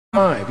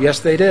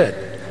Yes, they did.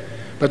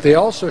 But they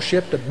also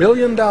shipped $1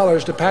 billion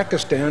to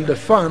Pakistan to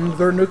fund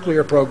their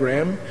nuclear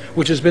program,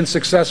 which has been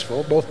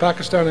successful. Both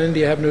Pakistan and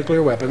India have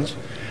nuclear weapons,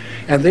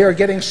 and they are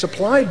getting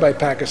supplied by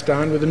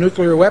Pakistan with the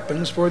nuclear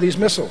weapons for these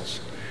missiles.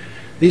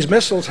 These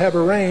missiles have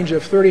a range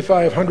of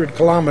 3,500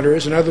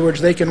 kilometers. In other words,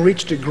 they can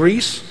reach to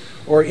Greece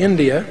or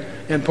India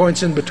and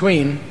points in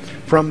between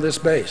from this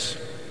base.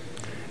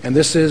 And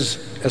this is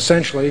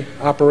essentially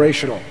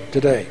operational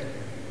today.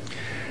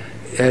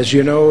 As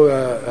you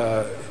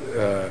know,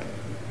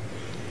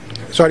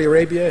 Saudi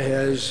Arabia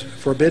has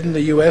forbidden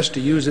the U.S. to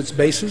use its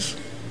bases.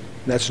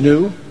 That's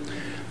new.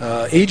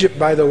 Egypt,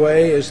 by the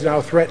way, is now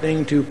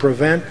threatening to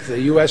prevent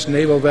the U.S.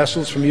 naval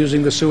vessels from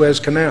using the Suez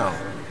Canal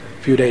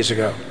a few days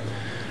ago.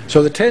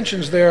 So the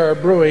tensions there are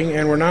brewing,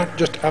 and we're not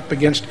just up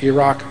against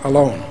Iraq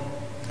alone.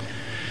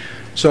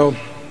 So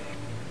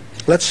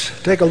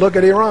let's take a look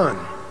at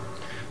Iran.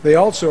 They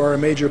also are a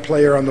major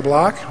player on the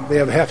block. They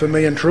have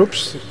 500,000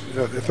 troops,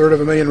 a third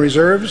of a million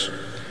reserves,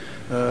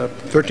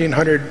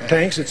 1,300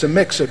 tanks. It's a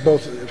mix of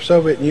both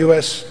Soviet and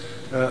U.S.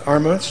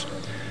 armaments.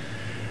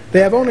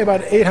 They have only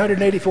about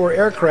 884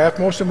 aircraft,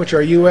 most of which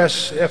are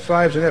U.S.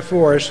 F-5s and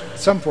F-4s,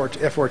 some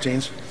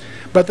F-14s.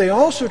 But they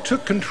also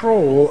took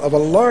control of a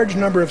large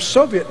number of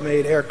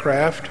Soviet-made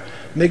aircraft,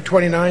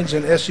 MiG-29s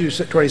and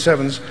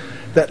Su-27s,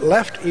 that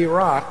left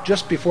Iraq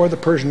just before the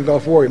Persian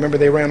Gulf War. Remember,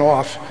 they ran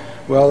off.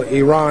 Well,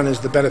 Iran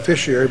is the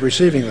beneficiary of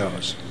receiving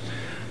those.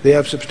 They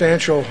have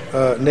substantial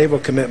naval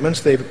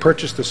commitments. They've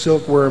purchased the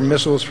Silkworm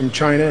missiles from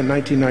China in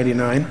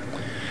 1999.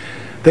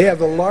 They have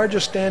the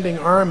largest standing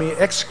army,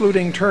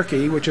 excluding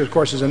Turkey, which of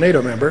course is a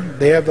NATO member.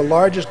 They have the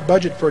largest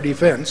budget for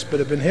defense, but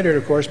have been hindered,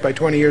 of course, by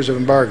 20 years of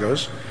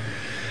embargoes.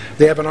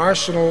 They have an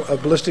arsenal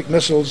of ballistic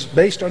missiles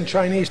based on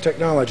Chinese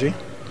technology.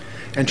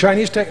 And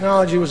Chinese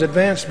technology was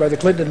advanced by the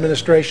Clinton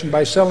administration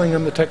by selling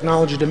them the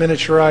technology to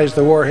miniaturize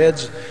the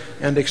warheads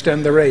and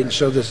extend the range.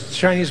 So the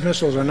Chinese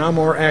missiles are now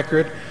more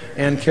accurate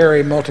and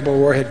carry multiple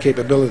warhead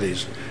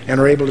capabilities and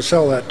are able to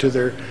sell that to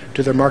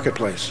their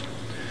marketplace.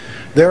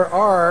 There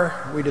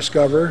are, we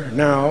discover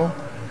now,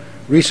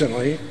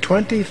 recently,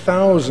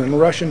 20,000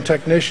 Russian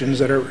technicians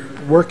that are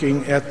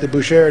working at the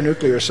Bushehr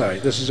nuclear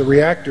site. This is a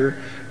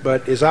reactor,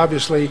 but is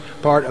obviously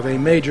part of a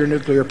major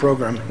nuclear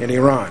program in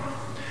Iran.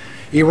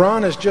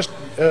 Iran has just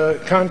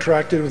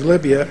contracted with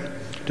Libya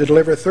to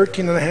deliver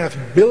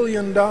 $13.5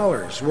 billion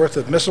worth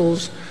of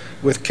missiles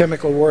with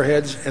chemical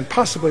warheads and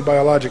possibly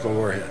biological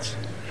warheads.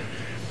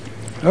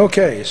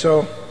 Okay,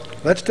 so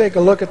let's take a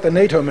look at the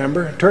NATO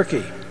member,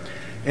 Turkey.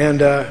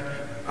 And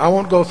I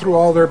won't go through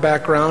all their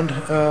background.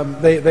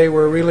 They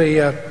were really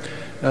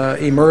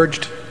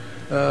emerged.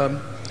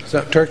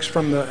 Turks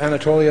from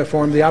Anatolia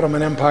formed the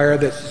Ottoman Empire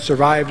that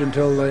survived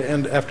until the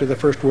end after the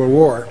First World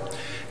War,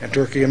 and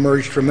Turkey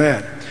emerged from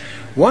that.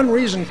 One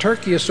reason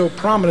Turkey is so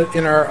prominent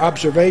in our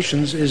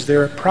observations is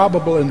their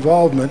probable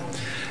involvement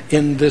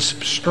in this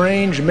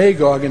strange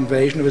Magog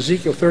invasion of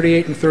Ezekiel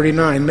 38 and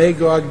 39,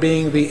 Magog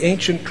being the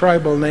ancient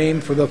tribal name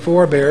for the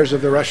forebears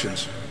of the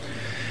Russians.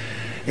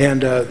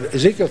 And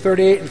Ezekiel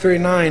 38 and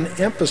 39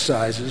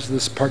 emphasizes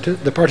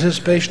the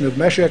participation of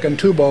Meshech and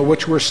Tubal,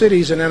 which were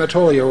cities in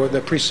Anatolia, or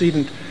the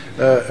preceding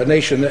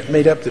nation that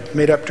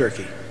made up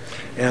Turkey.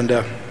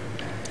 And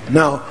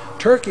now,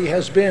 Turkey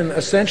has been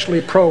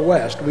essentially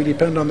pro-West. We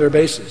depend on their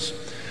bases.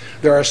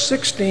 There are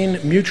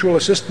 16 mutual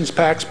assistance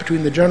pacts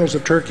between the generals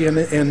of Turkey and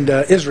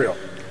Israel.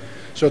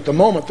 So at the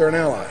moment, they're an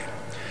ally.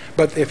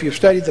 But if you've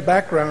studied the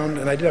background,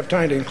 and I did have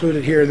time to include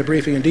it here in the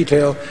briefing in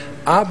detail,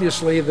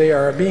 obviously they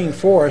are being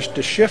forced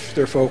to shift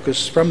their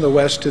focus from the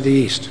West to the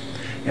East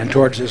and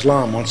towards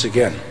Islam once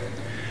again.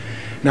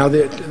 Now,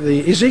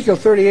 the Ezekiel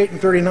 38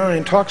 and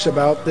 39 talks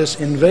about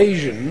this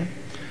invasion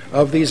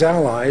of these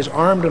allies,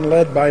 armed and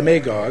led by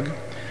Magog,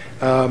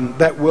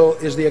 that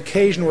is the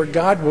occasion where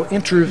God will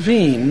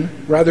intervene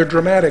rather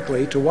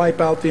dramatically to wipe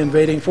out the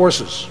invading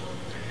forces.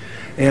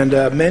 And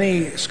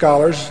many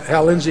scholars,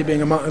 Hal Lindsey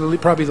being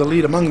probably the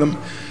lead among them,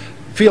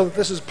 feel that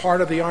this is part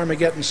of the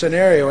Armageddon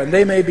scenario, and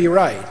they may be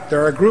right.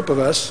 There are a group of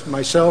us,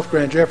 myself,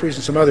 Grant Jeffries,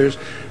 and some others,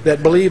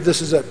 that believe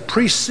this is a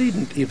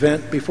precedent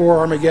event before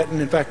Armageddon,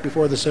 in fact,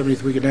 before the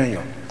 70th week of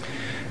Daniel.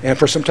 And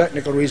for some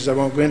technical reasons I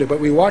won't go into, but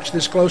we watch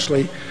this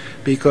closely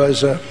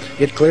because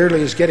it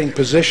clearly is getting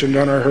positioned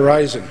on our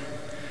horizon.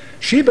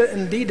 Sheba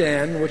and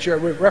Dedan, which are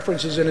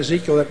references in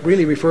Ezekiel that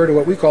really refer to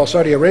what we call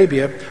Saudi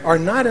Arabia, are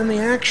not in the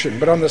action,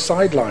 but on the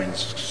sidelines,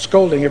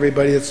 scolding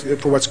everybody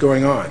for what's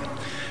going on.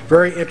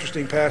 Very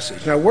interesting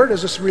passage. Now, where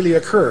does this really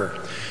occur?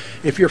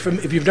 If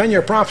you've done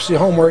your prophecy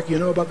homework, you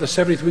know about the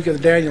 70th week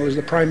of Daniel is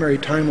the primary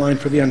timeline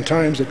for the end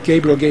times that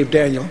Gabriel gave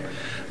Daniel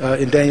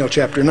in Daniel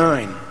chapter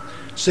 9.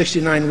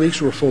 69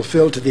 weeks were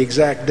fulfilled to the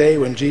exact day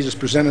when Jesus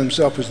presented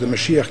himself as the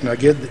Mashiach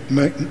Nagid,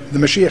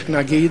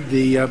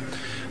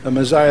 the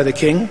Messiah, the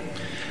King.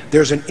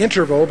 There's an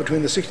interval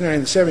between the 69th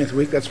and the 70th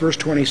week, that's verse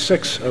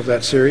 26 of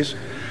that series,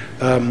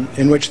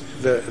 in which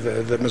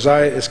the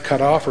Messiah is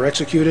cut off or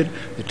executed,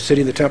 the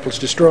city and the temple is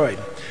destroyed.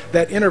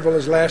 That interval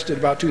has lasted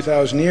about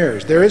 2,000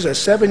 years. There is a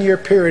 7-year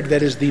period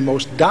that is the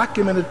most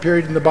documented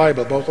period in the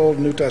Bible, both Old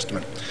and New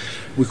Testament,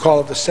 We call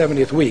it the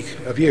 70th week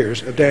of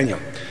years of Daniel.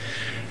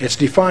 It's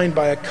defined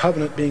by a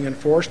covenant being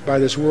enforced by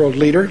this world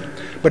leader,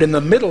 but in the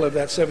middle of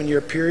that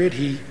 7-year period,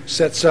 he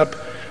sets up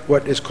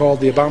what is called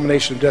the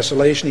abomination of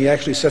desolation. He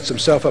actually sets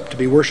himself up to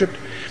be worshipped.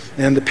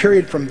 And the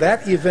period from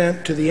that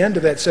event to the end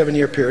of that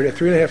 7-year period, a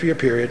 3.5-year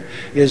period,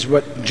 is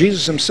what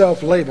Jesus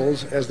himself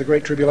labels as the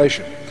Great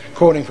Tribulation,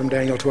 quoting from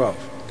Daniel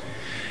 12.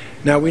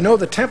 Now, we know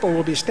the temple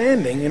will be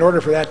standing in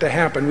order for that to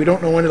happen. We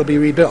don't know when it'll be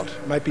rebuilt.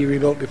 It might be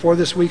rebuilt before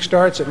this week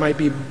starts. It might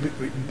be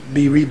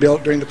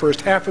rebuilt during the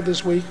first half of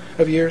this week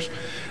of years.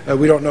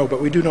 We don't know, but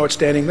we do know it's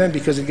standing then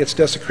because it gets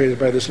desecrated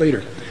by this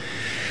leader.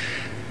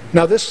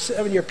 Now, this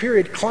 7-year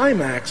period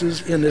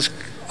climaxes in this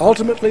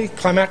ultimately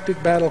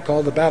climactic battle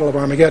called the Battle of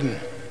Armageddon,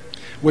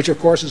 which, of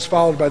course, is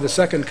followed by the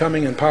second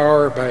coming in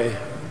power by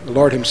the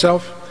Lord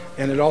himself,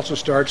 and it also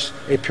starts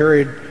a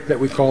period that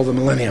we call the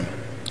millennium.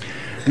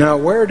 Now,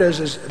 where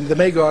does the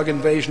Magog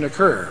invasion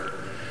occur?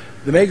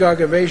 The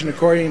Magog invasion,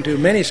 according to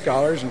many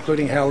scholars,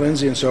 including Hal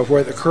Lindsey and so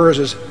forth, occurs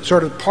as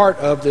sort of part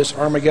of this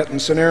Armageddon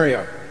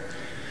scenario.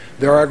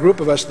 There are a group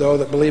of us, though,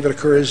 that believe it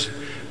occurs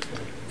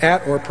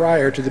at or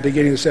prior to the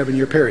beginning of the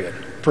 7-year period.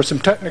 For some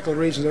technical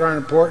reasons that aren't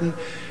important,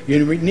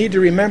 you need to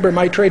remember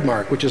my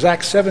trademark, which is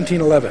Acts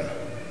 17:11,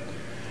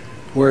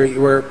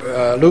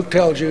 where Luke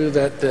tells you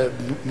that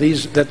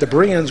the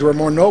Bereans were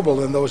more noble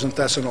than those in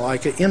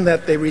Thessalonica, in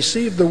that they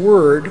received the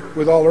word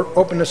with all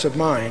openness of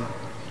mind,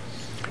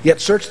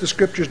 yet search the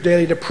scriptures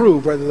daily to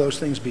prove whether those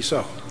things be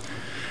so.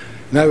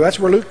 Now,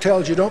 that's where Luke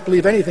tells you, don't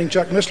believe anything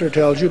Chuck Missler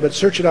tells you, but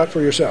search it out for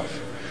yourself.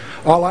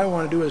 All I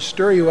want to do is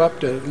stir you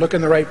up to look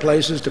in the right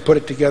places, to put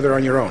it together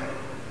on your own.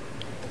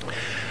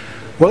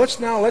 Well,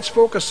 let's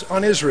focus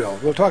on Israel.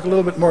 We'll talk a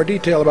little bit more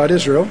detail about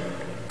Israel.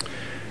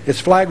 Its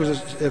flag was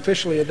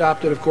officially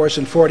adopted, of course,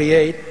 in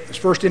 1948. It was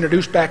first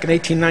introduced back in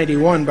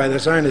 1891 by the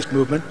Zionist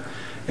movement.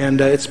 And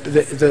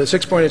the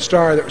six-pointed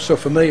star that was so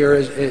familiar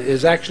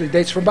is actually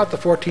dates from about the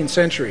 14th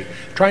century.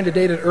 Trying to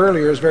date it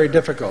earlier is very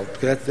difficult,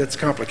 because that's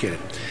complicated.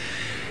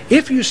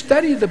 If you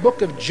study the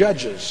book of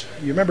Judges,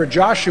 you remember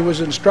Joshua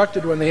was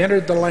instructed when they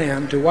entered the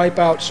land to wipe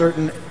out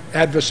certain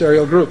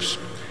adversarial groups.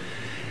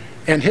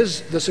 And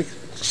the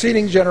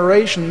succeeding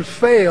generation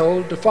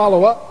failed to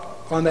follow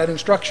up on that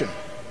instruction,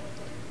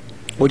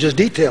 which is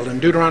detailed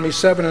in Deuteronomy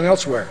 7 and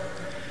elsewhere.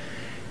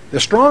 The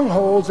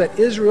strongholds that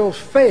Israel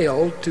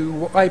failed to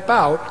wipe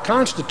out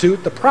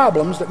constitute the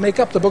problems that make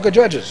up the book of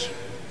Judges.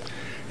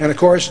 And of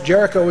course,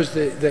 Jericho is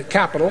the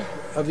capital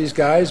of these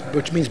guys,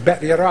 which means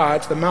Bet Yarah.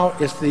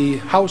 It's the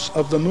house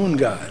of the moon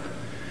god.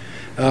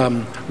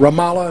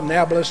 Ramallah,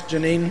 Nablus,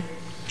 Jenin,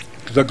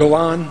 the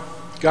Golan,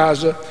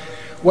 Gaza.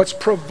 What's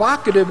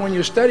provocative when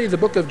you study the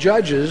book of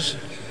Judges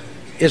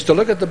is to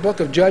look at the book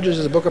of Judges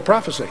as a book of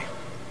prophecy.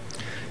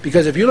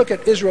 Because if you look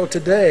at Israel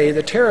today,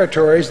 the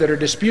territories that are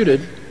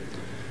disputed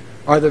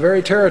are the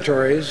very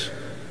territories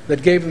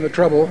that gave them the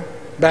trouble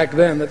back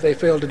then that they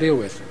failed to deal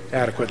with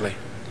adequately.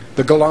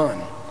 The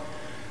Golan,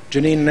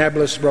 Jenin,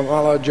 Nablus,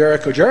 Ramallah,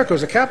 Jericho. Jericho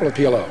is the capital of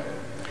PLO.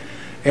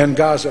 And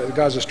Gaza, the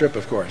Gaza Strip,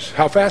 of course.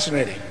 How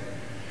fascinating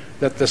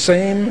that the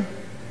same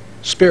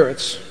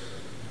spirits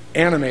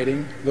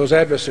animating those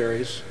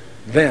adversaries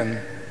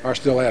then are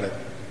still at it.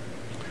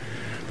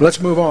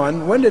 Let's move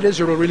on. When did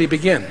Israel really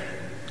begin?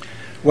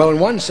 Well, in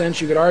one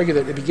sense, you could argue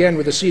that it began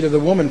with the seed of the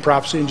woman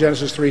prophecy in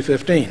Genesis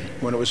 3:15,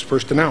 when it was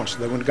first announced,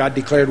 that when God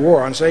declared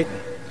war on Satan.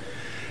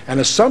 And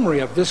a summary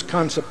of this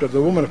concept of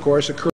the woman, of course, occurred